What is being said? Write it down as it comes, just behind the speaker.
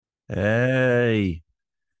Hey,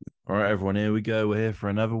 all right, everyone, here we go. We're here for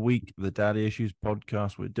another week of the Daddy Issues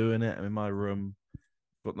podcast. We're doing it. I'm in my room,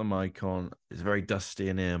 got the mic on. It's very dusty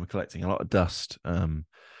in here. I'm collecting a lot of dust. When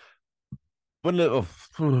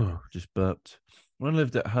just burped. When I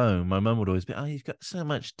lived at home, my mum would always be, "Oh, you've got so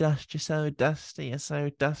much dust. You're so dusty. You're so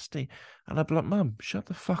dusty." And I'd be like, "Mum, shut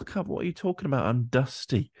the fuck up. What are you talking about? I'm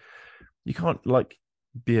dusty. You can't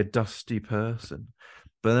be a dusty person."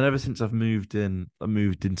 But then ever since I've moved in, I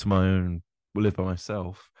moved into my own, live by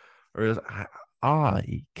myself. I realized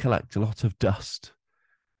I collect a lot of dust,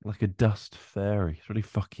 like a dust fairy. It's really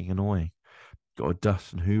fucking annoying. Got a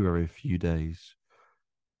dust and hoover every few days.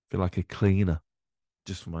 Feel like a cleaner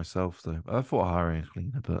just for myself though. I thought hiring a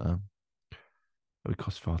cleaner, but it would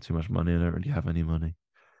cost far too much money. I don't really have any money,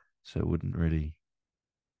 so it wouldn't really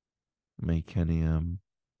make any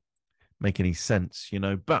sense.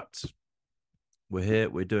 But we're here.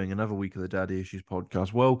 We're doing another week of the Daddy Issues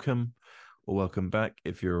podcast. Welcome or welcome back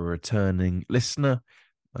if you're a returning listener.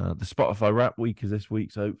 The Spotify Wrap week is this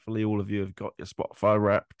week, so hopefully all of you have got your Spotify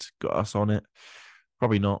Wrapped, got us on it.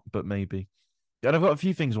 Probably not, but maybe. And I've got a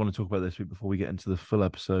few things I want to talk about this week before we get into the full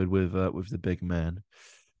episode with the big man,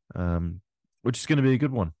 which is going to be a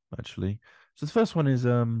good one actually. So the first one is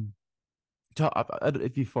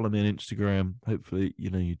if you follow me on Instagram, hopefully you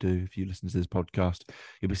know you do. If you listen to this podcast,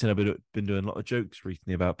 you'll be seeing I've been doing a lot of jokes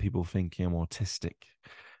recently about people thinking I'm autistic,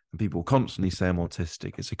 and people constantly say I'm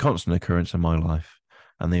autistic. It's a constant occurrence in my life,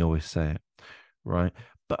 and they always say it, right?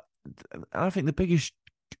 But I think the biggest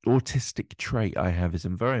autistic trait I have is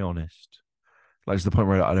I'm very honest. Like to the point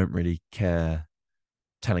where I don't really care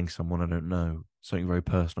telling someone I don't know something very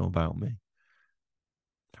personal about me,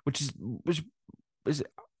 which is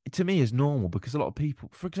to me is normal because a lot of people,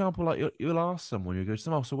 for example, like you'll ask someone, you go,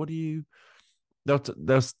 so what do you? They'll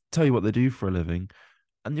tell you what they do for a living,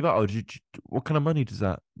 and you're like, oh, what kind of money does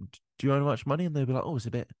that? Do you earn much money? And they'll be like, oh,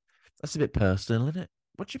 that's a bit personal, isn't it?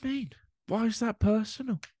 What do you mean? Why is that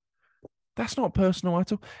personal? That's not personal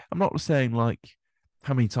at all. I'm not saying like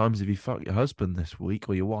how many times have you fucked your husband this week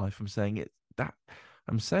or your wife. I'm saying it that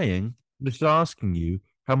I'm saying just asking you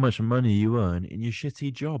how much money you earn in your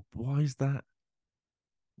shitty job. Why is that?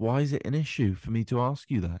 Why is it an issue for me to ask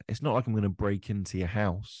you that? It's not like I'm going to break into your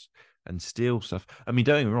house and steal stuff. I mean,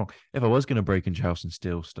 don't get me wrong. If I was going to break into your house and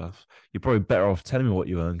steal stuff, you're probably better off telling me what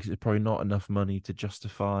you earn because it's probably not enough money to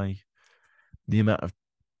justify the amount of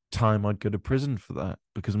time I'd go to prison for that.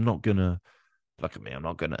 Because I'm not going to, look at me, I'm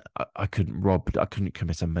not going to, I couldn't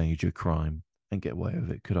commit a major crime and get away with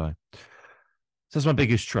it, could I? So that's my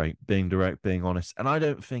biggest trait, being direct, being honest. And I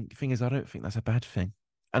don't think that's a bad thing.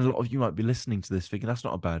 And a lot of you might be listening to this thinking that's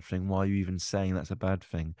not a bad thing. Why are you even saying that's a bad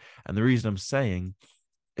thing? And the reason I'm saying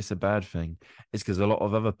it's a bad thing is because a lot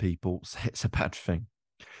of other people say it's a bad thing.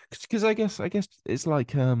 Because I guess it's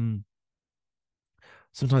like sometimes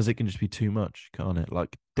it can just be too much, can't it?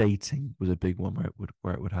 Like dating was a big one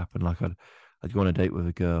where it would happen. Like I'd go on a date with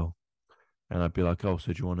a girl and I'd be like, oh,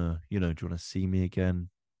 so do you wanna see me again?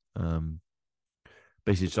 Um,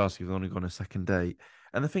 Basically just asking if they want to go on a second date.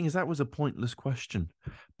 And the thing is, that was a pointless question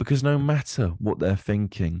because no matter what they're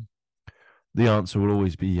thinking, the answer will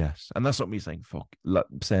always be yes. And that's not me saying fuck, like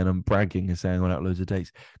saying I'm bragging and saying I went out loads of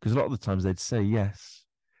dates because a lot of the times they'd say yes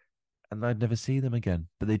and I'd never see them again,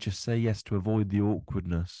 but they just say yes to avoid the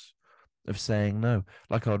awkwardness of saying no.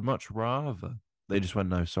 Like I'd much rather they just went,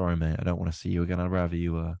 no, sorry, mate, I don't want to see you again. I'd rather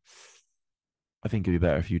you, I think it'd be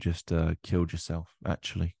better if you just killed yourself,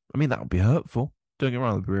 actually. I mean, that would be hurtful. Don't get me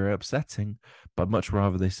wrong, it would be very upsetting, but I'd much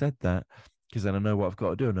rather they said that because then I know what I've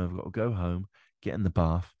got to do. And I've got to go home, get in the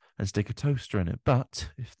bath, and stick a toaster in it.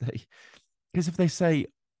 Because if they say,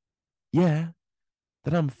 yeah,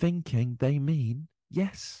 then I'm thinking they mean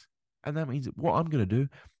yes. And that means what I'm going to do,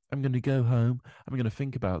 I'm going to go home, I'm going to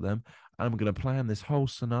think about them, and I'm going to plan this whole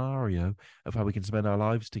scenario of how we can spend our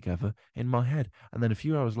lives together in my head. And then a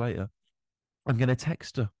few hours later, I'm going to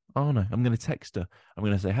text her. Oh no, I'm going to text her. I'm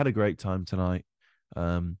going to say, had a great time tonight.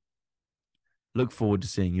 Um, Look forward to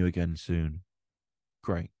seeing you again soon.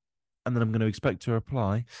 Great. And then I'm going to expect a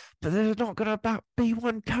reply, but there's not going to be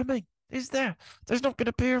one coming, is there? There's not going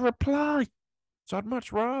to be a reply. So I'd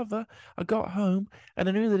much rather I got home and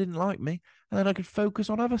I knew they didn't like me and then I could focus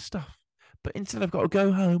on other stuff. But instead, I've got to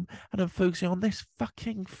go home and I'm focusing on this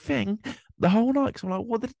fucking thing the whole night. So I'm like,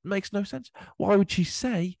 well, that makes no sense. Why would she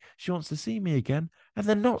say she wants to see me again and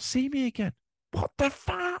then not see me again? What the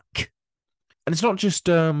fuck? And it's not just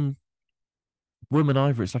women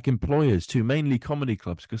either. It's like employers too, mainly comedy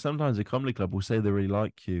clubs, because sometimes a comedy club will say they really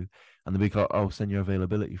like you and they'll be like, oh, send your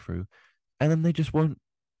availability through. And then they just won't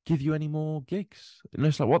give you any more gigs. And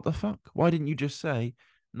it's like, what the fuck? Why didn't you just say,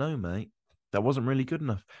 no, mate, that wasn't really good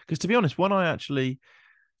enough. Because to be honest, when I actually,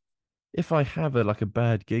 if I have a like a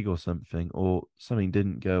bad gig or something, or something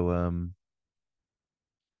doesn't go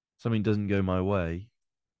my way,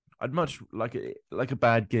 I'd much like a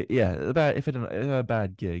bad gig. Yeah, a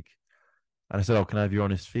bad gig, and I said, "Oh, can I have your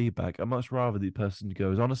honest feedback?" I'd much rather the person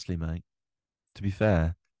goes, "Honestly, mate. To be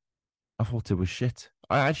fair, I thought it was shit."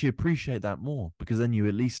 I actually appreciate that more because then you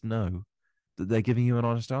at least know that they're giving you an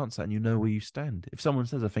honest answer and you know where you stand. If someone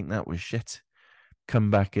says, "I think that was shit,"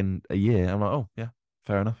 come back in a year, I'm like, "Oh yeah,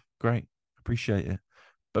 fair enough, great, appreciate it."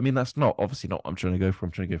 But I mean, that's not obviously not what I'm trying to go for.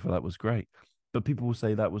 I'm trying to go for that was great. But people will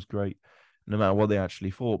say that was great no matter what they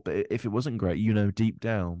actually thought. But if it wasn't great, you know, deep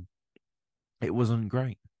down, it wasn't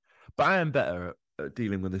great. But I am better at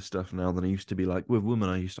dealing with this stuff now than I used to be. Like with women,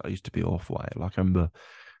 I used to be off white. Like I remember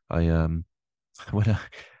I when I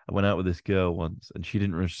went out with this girl once and she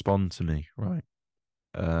didn't respond to me, right?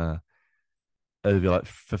 Uh over like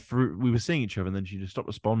we were seeing each other and then she just stopped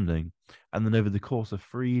responding. And then over the course of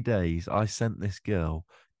 3 days, I sent this girl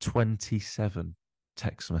 27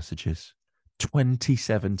 text messages.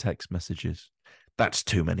 27 text messages. That's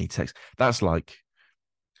too many texts. That's like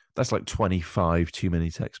 25 too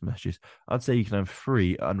many text messages. I'd say you can have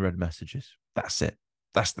 3 unread messages. That's it.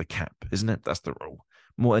 That's the cap, isn't it? That's the rule.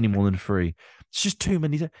 Any more than 3. It's just too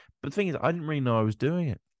many. But the thing is, I didn't really know I was doing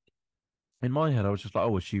it. In my head, I was just like, oh,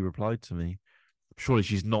 well, she replied to me. Surely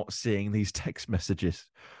she's not seeing these text messages.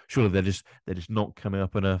 Surely they're just not coming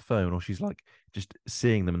up on her phone, or she's like just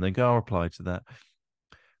seeing them and then go, I'll reply to that.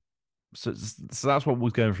 So that's what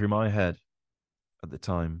was going through my head at the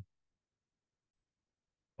time.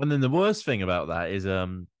 And then the worst thing about that is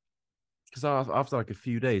because after like a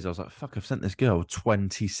few days, I was like, fuck, I've sent this girl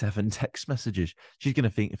 27 text messages. She's gonna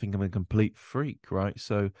think I'm a complete freak, right?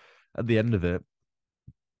 So at the end of it,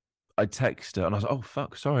 I text her and I was like, oh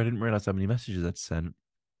fuck, sorry, I didn't realize how many messages I'd sent.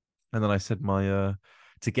 And then I said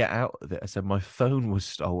to get out of it, I said my phone was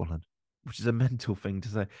stolen, which is a mental thing to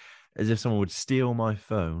say. As if someone would steal my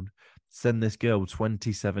phone, send this girl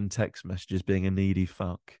 27 text messages being a needy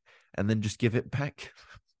fuck, and then just give it back.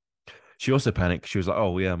 She also panicked. She was like,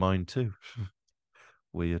 oh yeah, mine too.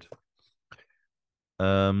 Weird.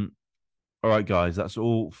 Um, all right, guys, that's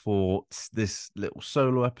all for this little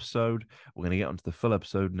solo episode. We're gonna get onto the full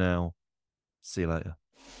episode now. See you later.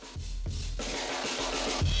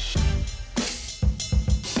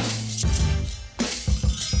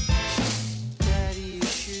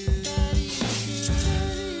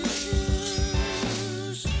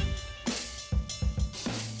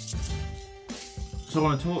 So I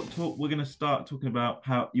want to talk. We're going to start talking about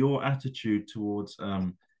how your attitude towards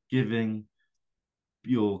giving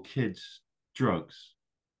your kids drugs,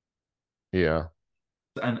 Yeah.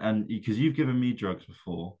 and because you've given me drugs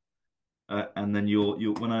before, and then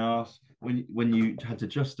you when I asked when you had to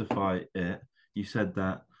justify it, you said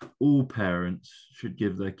that all parents should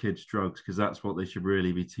give their kids drugs because that's what they should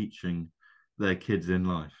really be teaching their kids in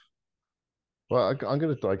life. Well, I'm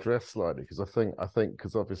going to digress slightly because I think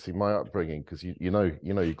because obviously my upbringing, because you know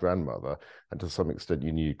your grandmother, and to some extent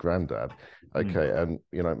you knew your granddad. Mm. Okay, and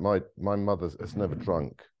my mother has never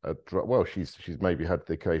drunk well, she's maybe had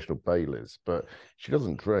the occasional Baileys, but she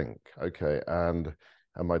doesn't drink. Okay, and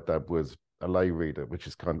my dad was a lay reader, which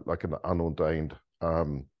is kind of like an unordained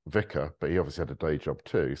vicar, but he obviously had a day job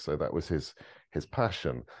too, so that was his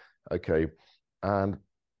passion. Okay, and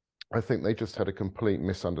I think they just had a complete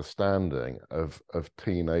misunderstanding of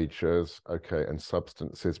teenagers, okay, and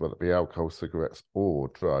substances, whether it be alcohol, cigarettes, or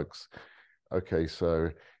drugs. Okay, so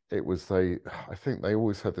I think they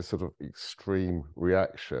always had this sort of extreme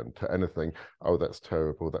reaction to anything. Oh, that's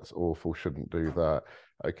terrible, that's awful, shouldn't do that.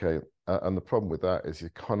 Okay, and the problem with that is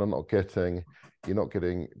you're not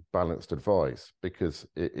getting balanced advice because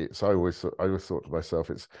I always thought to myself,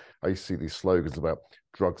 I used to see these slogans about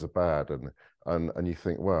drugs are bad and you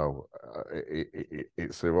think, well,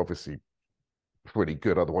 it's obviously pretty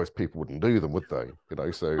good. Otherwise, people wouldn't do them, would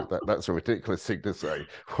they? So that's a ridiculous thing to say.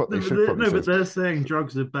 What they No, should probably no, say but is they're saying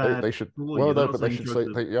drugs are bad they should. for you. Well, They're no, not but they saying should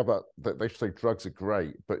drugs say are. yeah, but they should say drugs are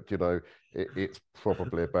great, but it's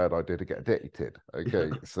probably a bad idea to get addicted.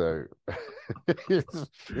 Okay, so it's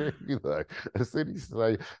true, as soon as you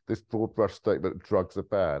say this broad brush statement, drugs are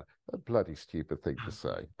bad, a bloody stupid thing to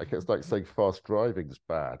say. Okay, it's like saying fast driving's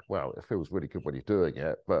bad. Well, it feels really good when you're doing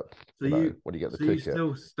it, but So you, when you get the so you ticket.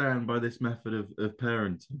 still stand by this method of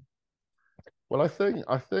parenting? Well,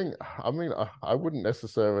 I mean, I wouldn't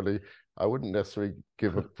necessarily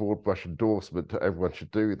give a broad brush endorsement to everyone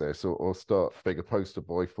should do this or start being a poster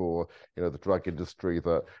boy for, the drug industry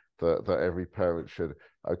that every parent should,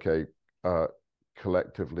 okay, uh,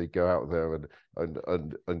 collectively go out there and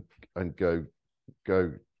and go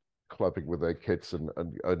clubbing with their kids and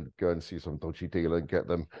go and see some dodgy dealer and get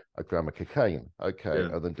them a gram of cocaine, okay,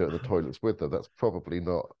 Yeah. and then do it in the toilets with them. That's probably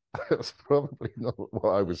not that's probably not what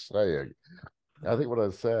I was saying. I think what I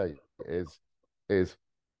was saying is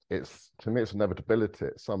it's to me it's inevitability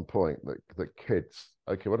at some point that kids,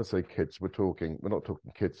 okay, when I say kids, we're not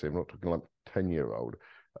talking kids here, we're not talking like 10-year-old,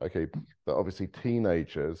 okay, that obviously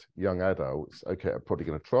teenagers, young adults, okay, are probably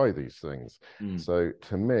going to try these things. Mm. So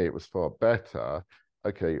to me it was far better,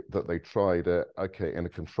 okay, that they tried it, okay, in a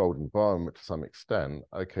controlled environment to some extent,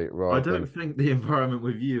 okay, I rather don't than, think the environment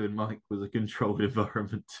with you and Mike was a controlled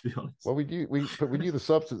environment, to be honest. well, we knew the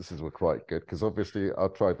substances were quite good because obviously I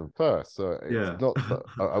tried them first. So it's Yeah. not that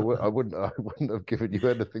I wouldn't I wouldn't have given you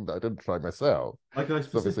anything that I didn't try myself. Like So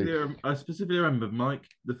obviously I specifically remember Mike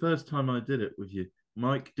the first time I did it with you,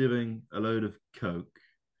 Mike doing a load of coke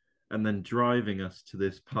and then driving us to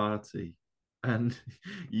this party, and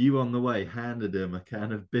you on the way handed him a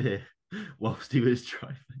can of beer whilst he was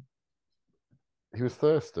driving. he was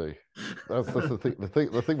thirsty. That's the thing. The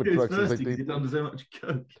thing with He was drugs is thirsty because he'd done so much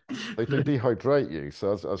coke. they do dehydrate you. So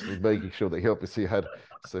I was just making sure that he obviously had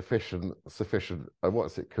sufficient.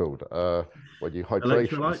 What's it called? When you hydration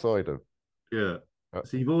Electrolytes. inside him. Yeah. Uh,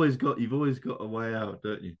 So you've always got a way out,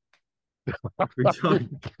 don't you? Every time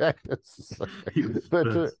yes. he was But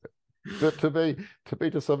thirsty. to me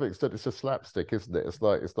to some extent it's just slapstick, isn't it? It's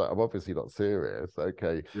like I'm obviously not serious.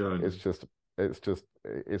 Okay, Yeah, I it's know. just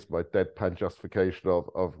it's my deadpan justification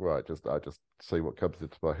of right. Just I just see what comes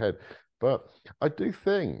into my head. But I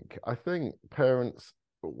think parents,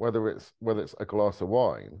 whether it's a glass of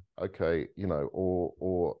wine, okay,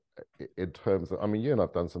 or in terms of, I mean, you and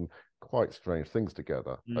I've done some quite strange things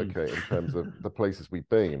together, Mm. okay, in terms of the places we've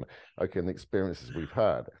been, okay, and the experiences we've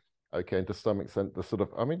had. Okay, and to some extent, the sort of,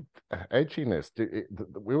 I mean, edginess.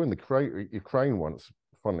 We were in the Ukraine once,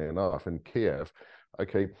 funnily enough, in Kiev.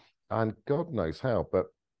 Okay, and God knows how, but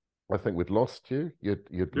I think we'd lost you. You'd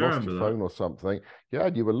Yeah, I lost remember your that. phone or something. Yeah,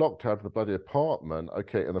 and you were locked out of the bloody apartment.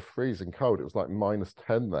 Okay, in the freezing cold. It was like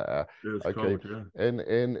 -10 there. It was Okay, cold, yeah.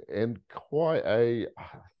 in quite a.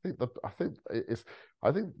 I think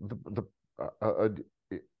the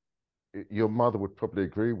your mother would probably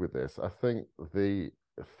agree with this. I think the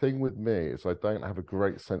thing with me is I don't have a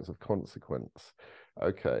great sense of consequence.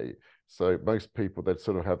 Okay, so most people they'd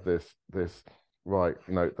sort of have this right,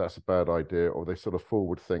 no, that's a bad idea, or they sort of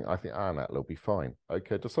forward think. I think, no, it'll be fine.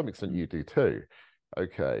 Okay, to some extent you do too.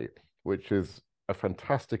 Okay, which is a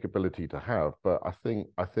fantastic ability to have, but I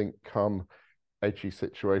think come edgy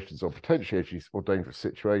situations or potentially edgy or dangerous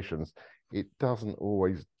situations, it doesn't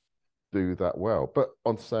always do that well. But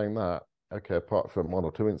on saying that, okay, apart from one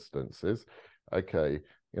or two instances, okay,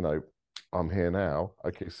 you know, I'm here now.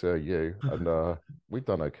 Okay, so are you, and we've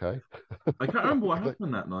done okay. I can't remember what I think,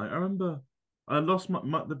 happened that night. I remember I lost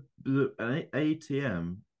the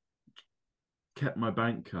ATM kept my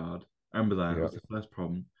bank card. I remember that it yeah, was the first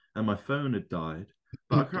problem, and my phone had died.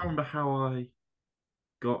 But I can't remember how I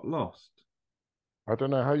got lost. I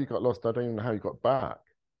don't know how you got lost. I don't even know how you got back.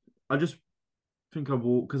 I just think I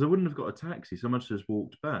walked because I wouldn't have got a taxi, so I must have just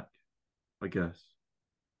walked back, I guess.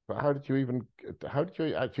 But how did you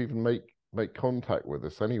actually even make contact with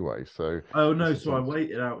us anyway? So Oh no, this is so I some,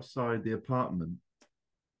 waited outside the apartment.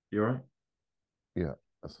 You're right. yeah,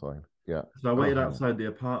 that's fine. Yeah. So I waited Oh, outside the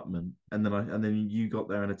apartment, and then you got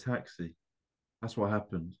there in a taxi. That's what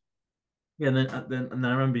happened. Yeah, and then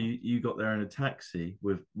I remember you got there in a taxi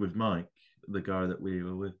with Mike, the guy that we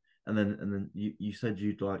were with, and then you said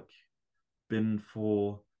you'd like been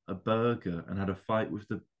for a burger and had a fight with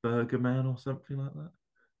the burger man or something like that.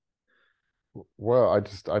 well, I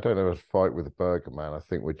don't know, a fight with a burger man. I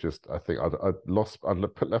think left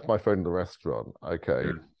my phone in the restaurant. Okay,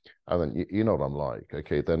 Yeah. and then you know what I'm like.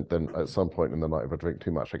 Okay, then at some point in the night, if I drink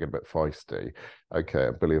too much, I get a bit feisty. Okay,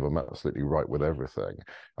 I believe I'm absolutely right with everything,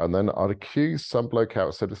 and then I'd accuse some bloke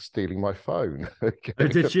outside of stealing my phone. Oh, Okay,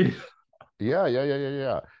 did you?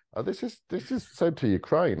 yeah. This is sent to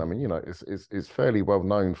Ukraine. I mean, it's fairly well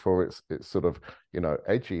known for its sort of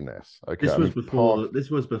edginess. Okay, I mean, This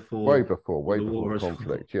was way before before the way before war as well.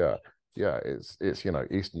 conflict. Yeah, it's Eastern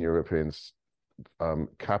European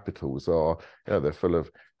capitals are, they're full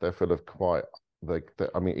of quite,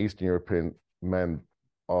 I mean, Eastern European men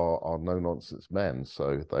are no nonsense men,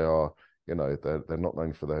 so they are, they're not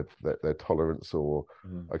known for their tolerance or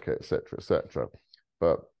Mm. okay, etc.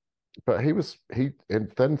 But and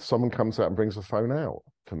then someone comes out and brings the phone out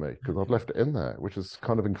to me because I'd Okay. left it in there, which is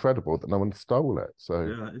kind of incredible that no one stole it. So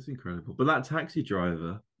Yeah, that is incredible. But that taxi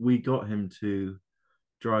driver, we got him to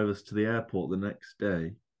drive us to the airport the next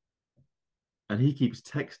day, and he keeps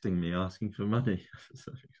texting me asking for money.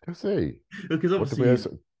 does he? Because What did we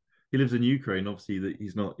obviously owe? he lives in Ukraine. Obviously, that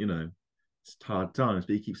he's not, it's hard times,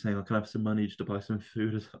 but he keeps saying, "I can I have some money just to buy some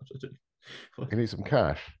food or something." You need some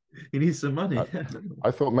cash. He needs some I, money.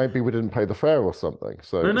 I thought maybe we didn't pay the fare or something.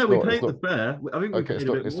 So No, no, it's we not. It's paid not the fare. I think we okay. paid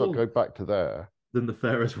a bit It's not more go back to there. than the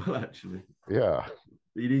fare as well, actually. Yeah.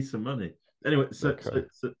 He needs some money. Anyway, Okay.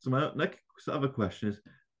 so my next other question is: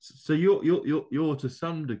 so you're to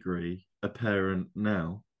some degree a parent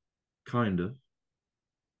now, kind of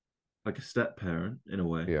like a step parent in a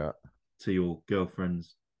way Yeah. to your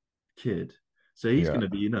girlfriend's kid. So he's Yeah. going to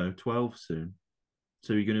be, 12 soon.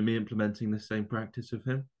 So you're going to be implementing the same practice with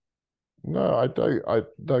him? No, I don't. I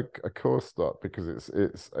no, of course not, because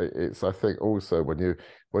it's. I think also when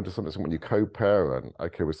you co-parent,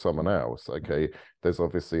 okay, with someone else, okay, there's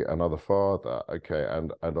obviously another father, okay,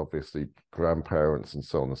 and obviously grandparents and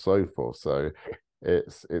so on and so forth. So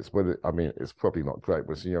it's when I mean, it's probably not great,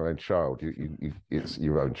 but it's your own child. It's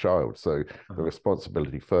your own child, so the Uh-huh.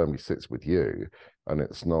 responsibility firmly sits with you, and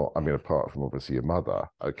it's not. I mean, apart from obviously your mother,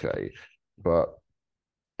 okay, but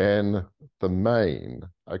in the main,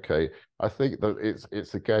 okay, I think that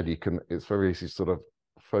it's again it's very easy to sort of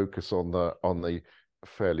focus on the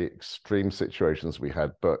fairly extreme situations we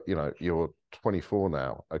had, but you're 24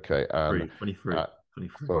 now, okay, and 23, uh,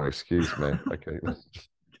 23. sorry, excuse me, okay,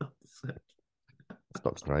 it's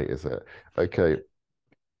not great, is it? Okay,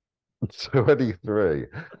 23,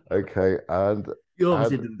 okay, You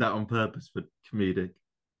obviously and did that on purpose for comedic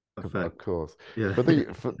effect. of course, Yeah. but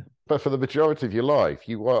but for the majority of your life,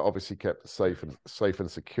 you were obviously kept safe and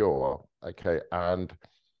secure, okay, and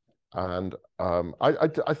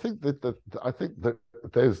I think that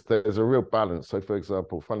there's a real balance. So, for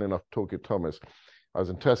example, funnily enough, talking to Thomas, I was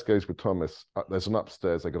in Tesco's with Thomas. There's an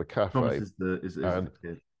upstairs. They got a Thomas cafe, is and the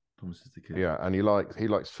kid. Thomas is the kid. yeah, and he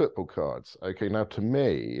likes football cards. Okay, now to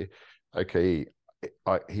me, okay,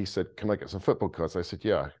 he said, "Can I get some football cards?" I said,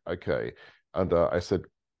 "Yeah, okay," and I said,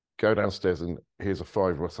 "Go downstairs and here's a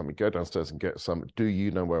fiver or something. Go downstairs and get some. Do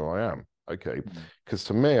you know where I am?" Okay, Mm. because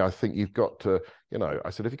to me, I think you've got to, I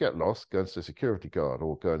said, if you get lost, go and see a security guard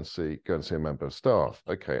or go and see a member of staff.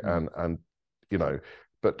 Okay, Mm. and you know,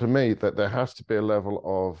 but to me, that there has to be a level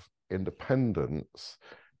of independence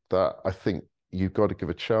that I think you've got to give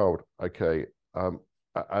a child. Okay,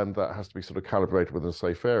 and that has to be sort of calibrated within a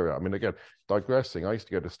safe area. I mean, again, digressing, I used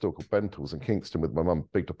to go to a store called Bentall's in Kingston with my mum,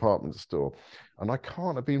 big department store, and I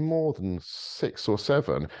can't have been more than 6 or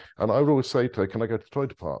 7. And I would always say to her, "Can I go to the toy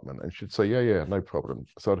department?" And she'd say, "Yeah, yeah, no problem."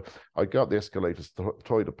 So I'd go up the escalators to the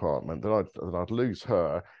toy department, then I'd lose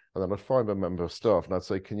her, and then I'd find a member of staff, and I'd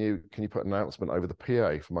say, "Can you put an announcement over the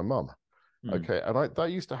PA for my mum?" Mm. Okay, and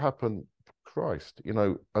that used to happen. Christ,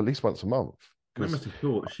 at least once a month, They because must have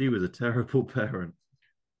thought she was a terrible parent.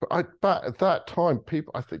 but at that time,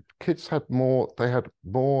 I think kids had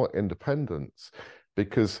more independence,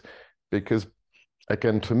 because because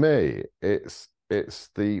again, to me, it's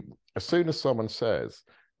the as soon as someone says,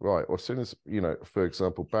 right, or as soon as, for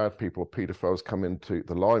example, bad people or pedophiles come into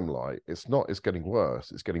the limelight, it's getting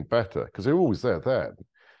worse, it's getting better, because they're always there then.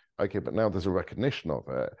 Okay, but now there's a recognition of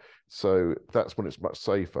it. So that's when it's much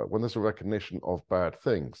safer. When there's a recognition of bad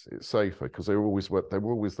things, it's safer, because they were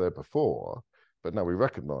always there before, but now we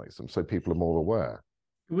recognize them, so people are more aware.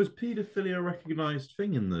 Was paedophilia a recognised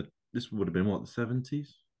thing this would have been what, the 70s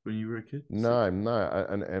when you were a kid? No, no,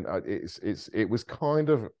 and it was kind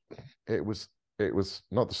of it was it was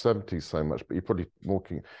not the 70s so much, but you're probably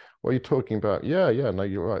walking. What are you talking about? Yeah, yeah, no,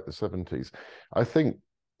 you're right, the 70s. I think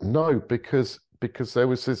no, because there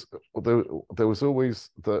was always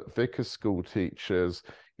the vicar school teachers,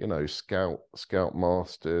 scout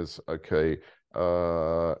masters, okay,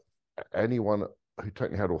 anyone who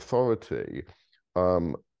technically had authority,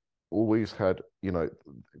 um, always had,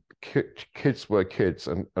 kids were kids,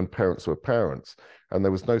 and parents were parents, and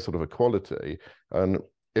there was no sort of equality. And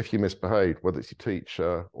if you misbehaved, whether it's your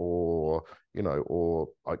teacher or, or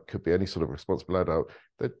it could be any sort of responsible adult,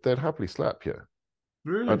 they'd happily slap you,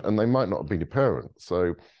 Really? and they might not have been your parents.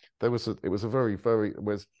 So it was a very, very,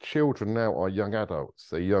 whereas children now are young adults.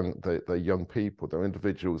 They're young people. They're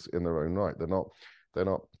individuals in their own right. They're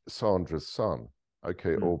not Sandra's son,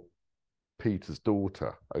 okay, Hmm. or Peter's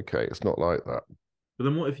daughter. Okay, it's not like that. But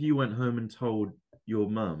then what if you went home and told your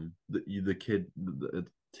mum that the kid, that a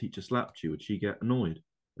teacher slapped you? Would she get annoyed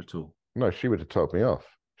at all? No, she would have told me off.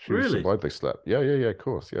 She would have said, Really? "Why'd they slap?" Yeah, yeah, yeah, of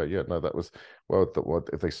course. Yeah, yeah. No, that was, well,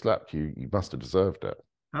 if they slapped you, you must have deserved it.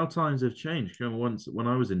 How times have changed. You know, once when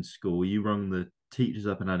I was in school, you rung the teachers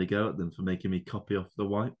up and had a go at them for making me copy off the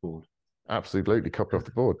whiteboard. Absolutely, copy off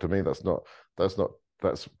the board. To me, that's not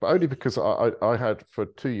that's but only because I had for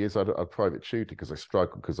 2 years I had a private tutor because I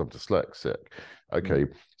struggled because I'm dyslexic. Okay,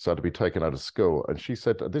 so I had to be taken out of school, and she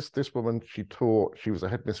said this woman she was a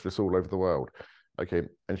headmistress all over the world. Okay,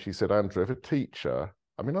 and she said, Andrew, if a teacher,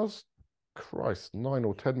 I mean, I was Christ 9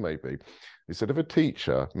 or 10 maybe. He said if a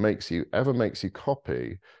teacher ever makes you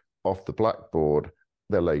copy off the blackboard,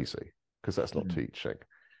 they're lazy because that's not teaching.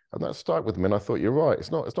 And that started with me, and I thought you're right.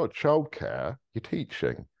 It's not childcare. You're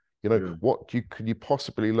teaching. What can you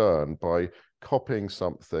possibly learn by copying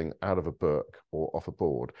something out of a book or off a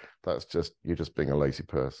board? You're just being a lazy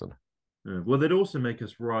person. Well, they'd also make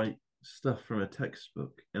us write stuff from a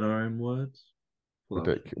textbook in our own words.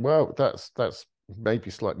 Ridiculous. Well, that's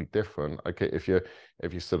maybe slightly different. Okay, if you're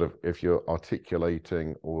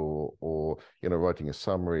articulating or writing a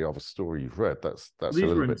summary of a story you've read, that's a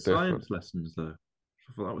little bit different. Science lessons, though.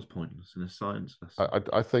 I thought that was pointless in a science lesson.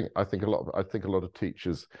 I think a lot of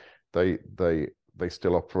teachers they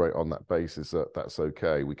still operate on that basis that that's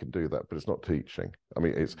okay, we can do that, but it's not teaching. I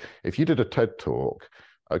mean, it's if you did a TED talk,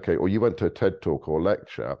 okay, or you went to a TED talk or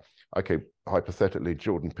lecture, okay, hypothetically,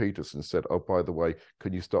 Jordan Peterson said, "Oh, by the way,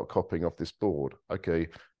 can you start copying off this board?" Okay,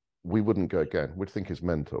 we wouldn't go again. We'd think it's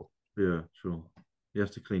mental. Yeah, sure. You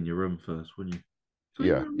have to clean your room first, wouldn't you?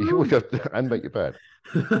 Yeah, you would have to, and make your bed.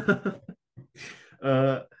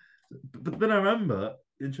 But then I remember,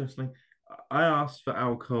 interestingly, I asked for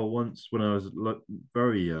alcohol once when I was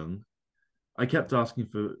very young. I kept asking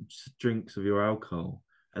for drinks of your alcohol,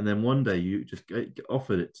 and then one day you just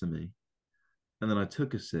offered it to me, and then I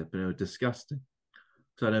took a sip, and it was disgusting.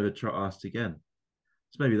 So I never asked again.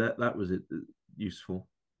 So maybe that was it useful.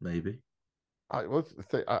 Maybe.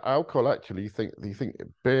 Alcohol actually. You think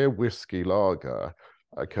beer, whiskey, lager,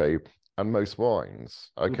 okay, and most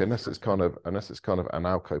wines, okay, unless it's kind of an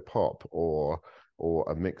alco pop or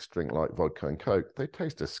a mixed drink like vodka and coke, they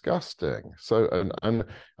taste disgusting. So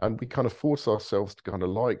and we kind of force ourselves to kind of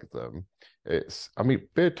like them.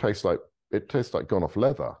 Beer tastes like gone off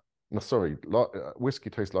leather. No, sorry, whiskey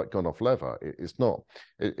tastes like gone off leather. It's not.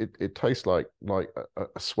 It tastes like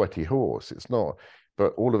a sweaty horse. It's not.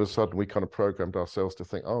 But all of a sudden, we kind of programmed ourselves to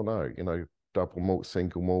think, oh no, double malt,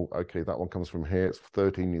 single malt. Okay, that one comes from here. It's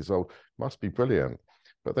 13 years old. Must be brilliant.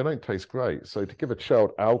 But they don't taste great. So to give a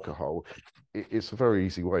child alcohol, it's a very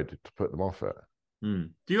easy way to put them off it. Do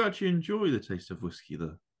you actually enjoy the taste of whiskey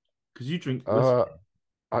though? Because you drink whiskey.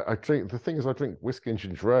 I drink. The thing is, I drink whiskey and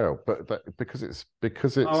ginger ale, but because it's.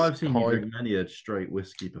 Oh, I've seen you drink many a straight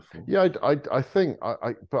whiskey before. Yeah, I think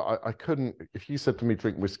I couldn't. If you said to me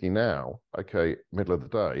drink whiskey now, okay, middle of the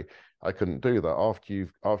day, I couldn't do that. After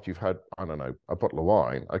you've had, I don't know, a bottle of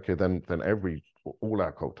wine, okay, then all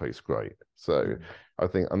alcohol tastes great. So I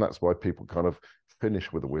think, and that's why people kind of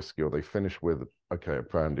finish with a whiskey, or they finish with a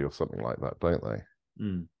brandy or something like that, don't they?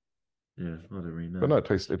 Yeah, I don't really know. But no, it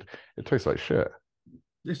tastes like shit.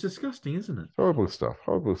 It's disgusting, isn't it? Horrible stuff.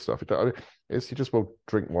 Horrible stuff. You just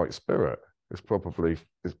drink white spirit. It's probably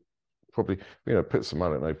put some, I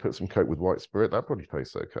don't know, put some Coke with white spirit. That probably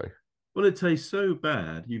tastes okay. Well, it tastes so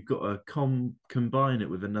bad. You've got to combine it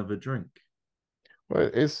with another drink.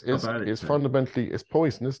 Well, it's fundamentally it's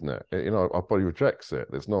poison, isn't it? Our body rejects it.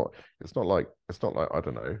 It's not like I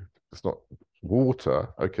don't know. It's not water.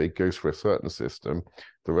 Okay, goes for a certain system.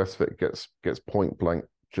 The rest of it gets point blank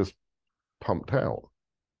just pumped out.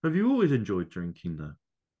 Have you always enjoyed drinking though?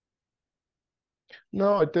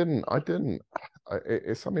 No, I didn't.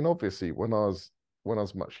 Obviously, when I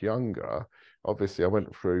was much younger, obviously I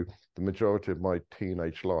went through the majority of my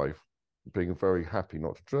teenage life being very happy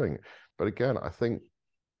not to drink. But again, I think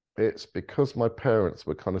it's because my parents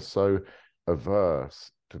were kind of so averse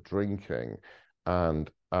to drinking, and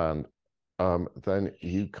then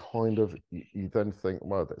you then think,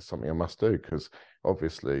 well, that's something I must do, because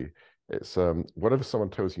obviously it's whatever someone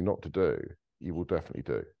tells you not to do, you will definitely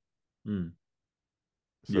do.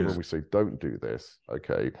 So when we say don't do this,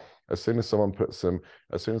 okay, as soon as someone as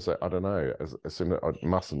soon as I don't know, as soon as I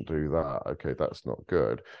mustn't do that, okay, that's not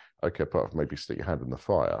good. Okay, apart from maybe stick your hand in the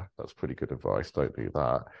fire, that's pretty good advice. Don't do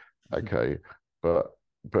that. Okay, but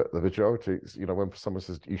the majority, when someone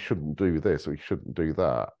says you shouldn't do this or you shouldn't do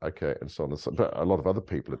that, okay, and so on and so on, but a lot of other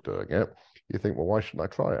people are doing it, you think, well, why shouldn't I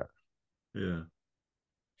try it? Yeah.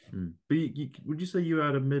 But would you say you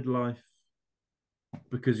had a midlife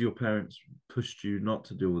because your parents pushed you not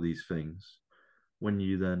to do all these things when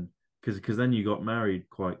you then, because then you got married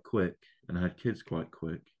quite quick and had kids quite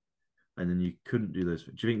quick, and then you couldn't do those?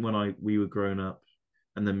 Do you think when we were grown up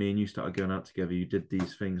and then me and you started going out together, you did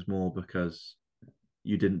these things more because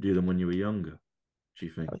you didn't do them when you were younger? Do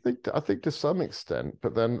you think? I think to some extent,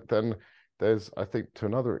 but then I think to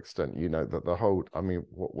another extent, you know, that the whole, I mean,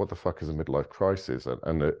 what the fuck is a midlife crisis?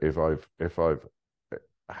 And if I've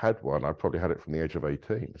had one, I probably had it from the age of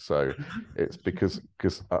 18. So it's because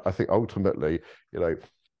I think ultimately, you know,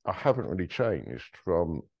 I haven't really changed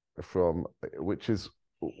from which is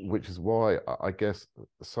why I guess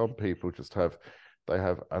some people just have they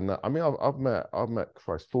have, and I mean, I've met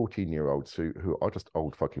Christ 14-year-olds who are just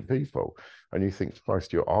old fucking people, and you think,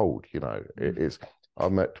 Christ, you're old, you know. It's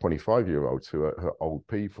I've met 25-year-olds who are old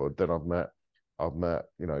people. Then I've met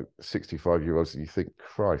you know 65-year-olds, and you think,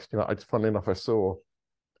 Christ, you know. Funnily enough, I saw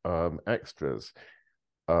extras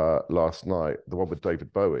last night, the one with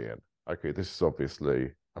David Bowie in. Okay, this is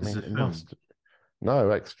obviously, I This mean, is a it film. must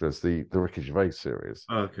no extras, the Ricky Gervais series.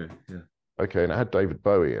 Oh, okay, yeah. Okay, and it had David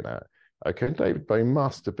Bowie in it. Okay, and David Bowie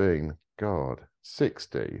must have been, God,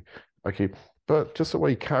 60. Okay, but just the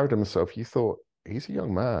way he carried himself, you thought he's a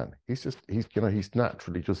young man. He's you know, he's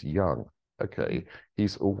naturally just young. Okay,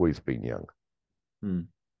 he's always been young. Hmm.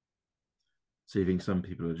 So you think some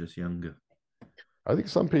people are just younger? I think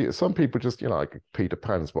some people just, you know, like Peter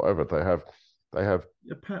Pan's, whatever, they have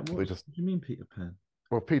Yeah, Pat, they what just do you mean Peter Pan?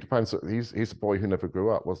 well, Peter Pan's he's a boy who never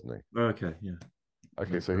grew up, wasn't he? Oh, okay, yeah.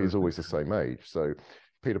 Okay, No, so I he's was always the same age. So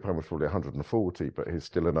Peter Pan was probably 140, but he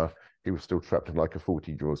was still trapped in like a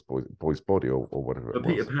 40-year-old boy's body or whatever it But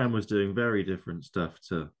Peter was. Pan was doing very different stuff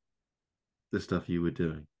to the stuff you were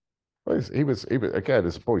doing. Well, he was again,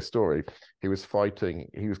 it's a boy's story. He was kind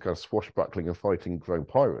of swashbuckling and fighting grown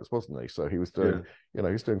pirates, wasn't he? So he was doing, Yeah. you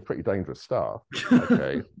know, he's doing pretty dangerous stuff.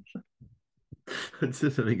 Okay. I just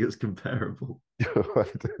don't think it's comparable.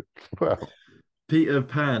 Well, Peter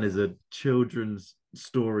Pan is a children's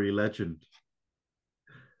story legend.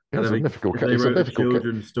 I don't think if they he's a wrote a mythical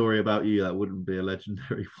children's story about you, that wouldn't be a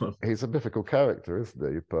legendary one. he's a mythical character,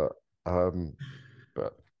 isn't he? Um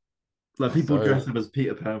but Like people so dress up as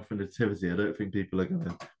Peter Pan for nativity. I don't think people are going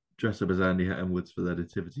to dress up as Andy Hatton Woods for their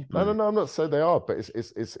nativity play. no, I'm not saying they are, but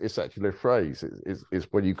it's actually a phrase. It's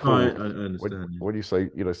when you Oh, I call understand. when you say,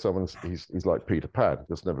 you know, someone's he's like Peter Pan,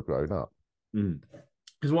 just never grown up.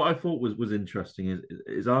 Because what I thought was interesting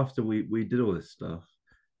is after we did all this stuff,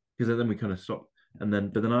 because then we kind of stopped, and then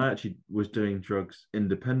but then I actually was doing drugs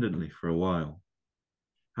independently for a while.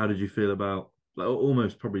 How did you feel about like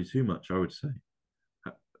almost probably too much, I would say,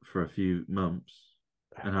 for a few months?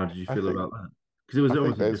 And how did you I feel think about that? Because it was I think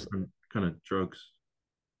obviously there's different kind of drugs.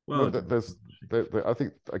 well, Well, I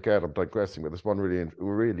think again I'm digressing, but there's one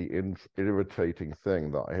irritating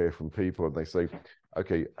thing that I hear from people, and they say,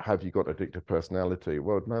 "Okay, have you got addictive personality?"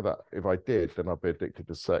 Well, no, that if I did, then I'd be addicted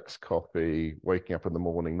to sex, coffee, waking up in the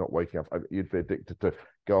morning, not waking up. You'd be addicted to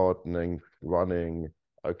gardening, running.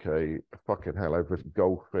 Okay, fucking hell, over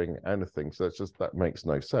golfing, anything. So it's just that makes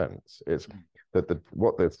no sense. It's that the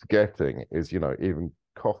what they're getting is, you know, even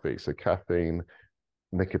coffee, so caffeine,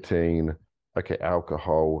 nicotine, okay,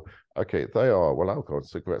 alcohol, okay, they are, well, alcohol and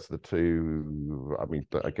cigarettes are the two, I mean,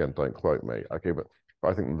 again, don't quote me, okay, but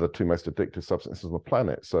I think the two most addictive substances on the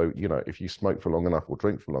planet. So, you know, if you smoke for long enough or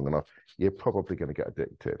drink for long enough, you're probably going to get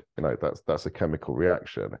addicted. You know, that's a chemical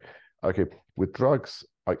reaction. Okay, with drugs,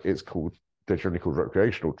 it's called, they're generally called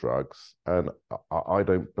recreational drugs, and I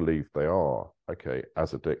don't believe they are, okay,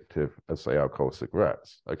 as addictive as, say, alcohol,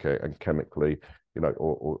 cigarettes, okay, and chemically, you know,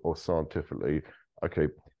 or scientifically, okay,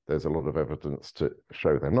 there's a lot of evidence to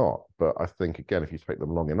show they're not. But I think, again, if you take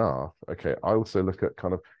them long enough, okay, I also look at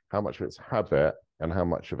kind of how much of it's habit and how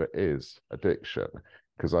much of it is addiction.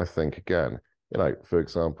 Because I think, again, you know, for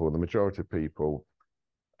example, the majority of people,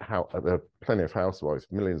 there are plenty of housewives,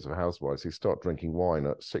 millions of housewives who start drinking wine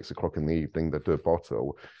at 6 o'clock in the evening, they do a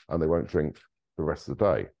bottle and they won't drink the rest of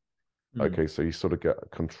the day. Okay, so you sort of get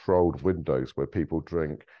controlled windows where people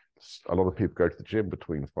drink. A lot of people go to the gym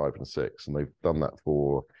between 5 and 6, and they've done that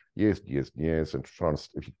for years and years and years. And trying to,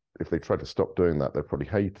 if they try to stop doing that, they probably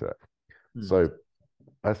hate it. So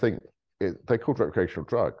I think they called recreational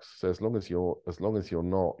drugs. So as long as you're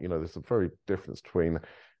not, you know, there's a very difference between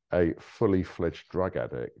a fully fledged drug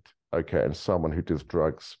addict, okay, and someone who does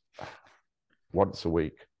drugs once a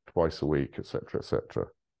week, twice a week, etc., etc.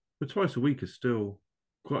 But twice a week is still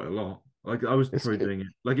quite a lot. Like I was probably doing it.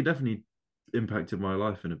 Like it definitely impacted my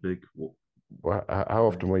life in a big. Well, how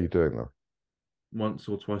often were you doing that? Once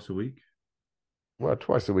or twice a week. Well,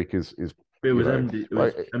 twice a week is It you was know, MD. It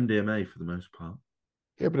was like, MDMA for the most part.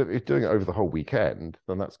 yeah, but if you're doing it over the whole weekend,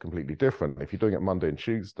 then that's completely different. If you're doing it Monday and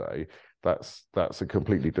Tuesday, that's a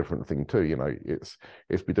completely different thing too. You know, it's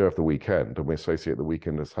we do it over the weekend and we associate the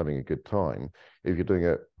weekend as having a good time. If you're doing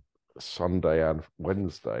it Sunday and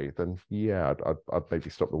Wednesday, then yeah, I'd maybe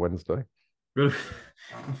stop the Wednesday.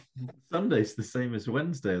 Sunday's the same as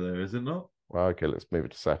Wednesday, though, is it not? Well, okay, let's move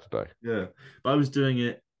it to Saturday. Yeah, but I was doing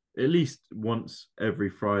it at least once every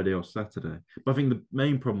Friday or Saturday. But I think the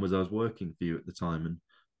main problem was I was working for you at the time and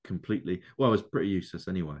completely. Well, I was pretty useless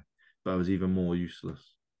anyway, but I was even more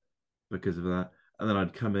useless because of that. And then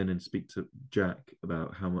I'd come in and speak to Jack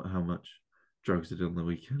about how much drugs I did on the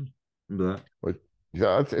weekend. Remember that? Well,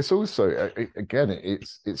 yeah, it's also again,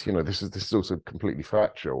 it's this is also completely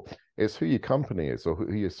factual. It's who your company is or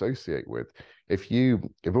who you associate with. If you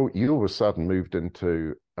all of a sudden moved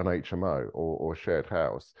into an HMO or shared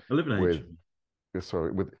house I live in with HM.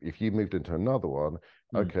 sorry with if you moved into another one,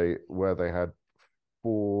 Mm. okay, where they had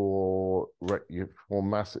four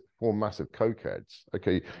massive cokeheads,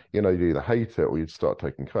 okay, you'd either hate it or you'd start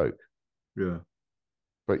taking coke. Yeah.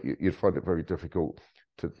 But you'd find it very difficult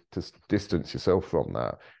to distance yourself from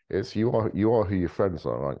that. It's you are who your friends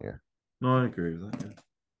are, aren't you? No, I agree with that. Yeah.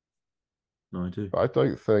 No, I do. But I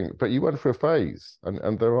don't think. But you went through a phase,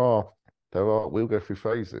 and we'll go through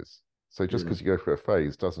phases. So just Yeah. because you go through a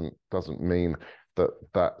phase doesn't mean that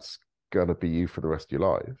that's gonna be you for the rest of your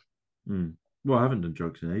life. Mm. Well, I haven't done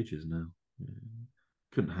drugs in ages now. Yeah.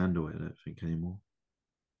 Couldn't handle it, I don't think, anymore.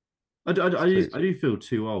 I do feel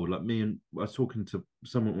too old. Like me and I was talking to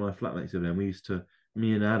someone, my flatmates the other day, and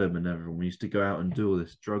me and Adam and everyone, we used to go out and do all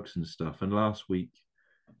this drugs and stuff. And last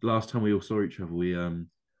time we all saw each other, we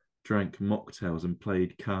drank mocktails and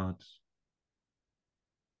played cards.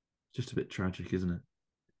 Just a bit tragic, isn't it?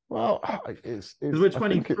 Well, Because we're I think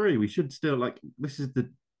 23, we should still like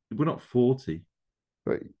we're not 40.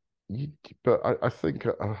 but you, but I think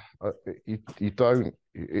you don't.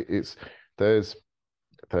 It's there's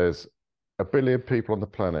there's a billion people on the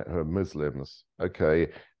planet who are Muslims,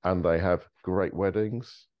 okay, and they have great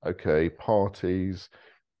weddings, okay, parties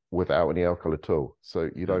without any alcohol at all. So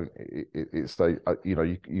you don't. It's they.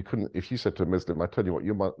 You couldn't. If you said to a Muslim, I tell you what,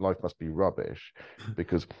 your life must be rubbish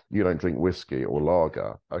because you don't drink whiskey or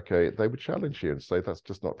lager. Okay, they would challenge you and say that's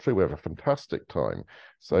just not true. We have a fantastic time.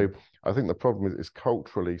 So I think the problem is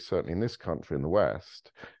culturally, certainly in this country, in the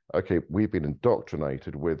West. Okay, we've been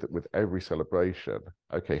indoctrinated with every celebration.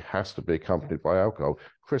 Okay, has to be accompanied by alcohol.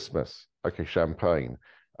 Christmas, okay, champagne.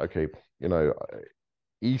 Okay,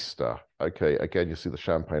 Easter, okay, again, you see the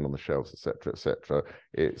champagne on the shelves, etc., etc.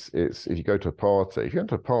 It's if you go to a party, if you went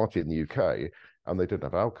to a party in the UK and they didn't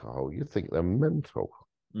have alcohol, you'd think they're mental.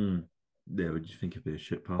 Mm. Yeah, would you think it'd be a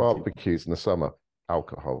shit party? Barbecues in the summer,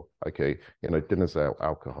 alcohol, okay, dinners out,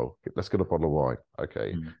 alcohol. Let's get a bottle of wine,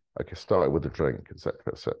 okay, okay, start it with a drink, etc.,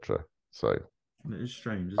 etc. So it's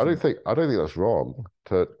strange. I don't think that's wrong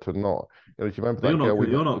to not. Do you remember that girl?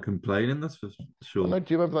 You're not complaining, that's for sure. Well, no,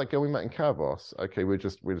 do you remember that girl we met in Kavos? Okay, we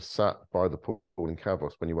just sat by the pool in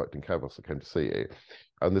Kavos when you worked in Kavos. I came to see you,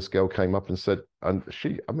 and this girl came up and said, and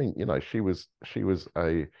she was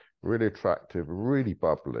a really attractive, really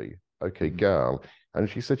bubbly, okay, girl, and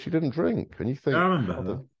she said she didn't drink, and you think, I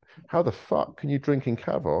remember how the fuck can you drink in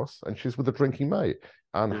Kavos? And she's with a drinking mate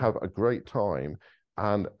and have a great time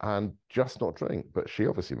and just not drink, but she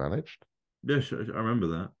obviously managed. Yeah, sure, I remember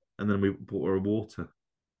that. And then we bought her a water.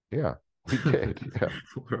 Yeah, we did. Yeah.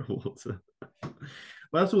 Bought her a water. Well,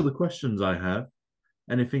 that's all the questions I have.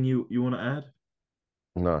 Anything you want to add?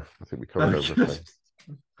 No, I think we covered everything.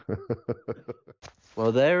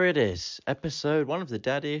 Well, there it is. Episode 1 of the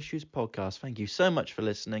Daddy Issues podcast. Thank you so much for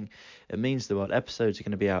listening. It means the world. Episodes are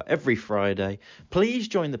going to be out every Friday. Please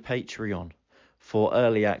join the Patreon for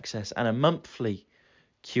early access and a monthly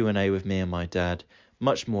Q&A with me and my dad.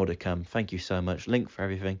 Much more to come. Thank you so much. Link for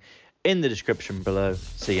everything in the description below.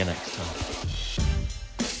 See you next time.